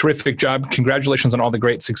 Terrific job. Congratulations on all the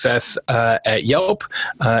great success at Yelp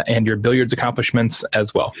and your billiards accomplishments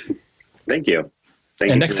as well. Thank you.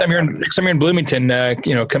 And next time you're in Bloomington,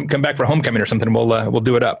 come back for homecoming or something. We'll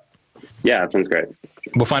do it up. Yeah, that sounds great.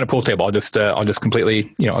 We'll find a pool table. I'll just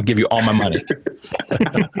completely, I'll give you all my money.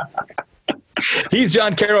 He's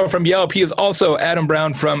John Carroll from Yelp. He is also Adam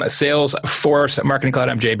Brown from Salesforce Marketing Cloud.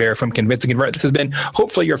 I'm Jay Baer from Convince and Convert. This has been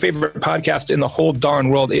hopefully your favorite podcast in the whole darn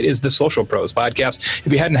world. It is the Social Pros podcast.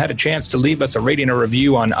 If you hadn't had a chance to leave us a rating or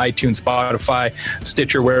review on iTunes, Spotify,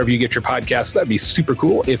 Stitcher, wherever you get your podcasts, that'd be super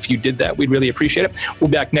cool. If you did that, we'd really appreciate it.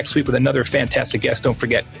 We'll be back next week with another fantastic guest. Don't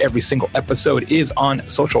forget, every single episode is on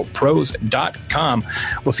socialpros.com.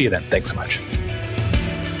 We'll see you then. Thanks so much.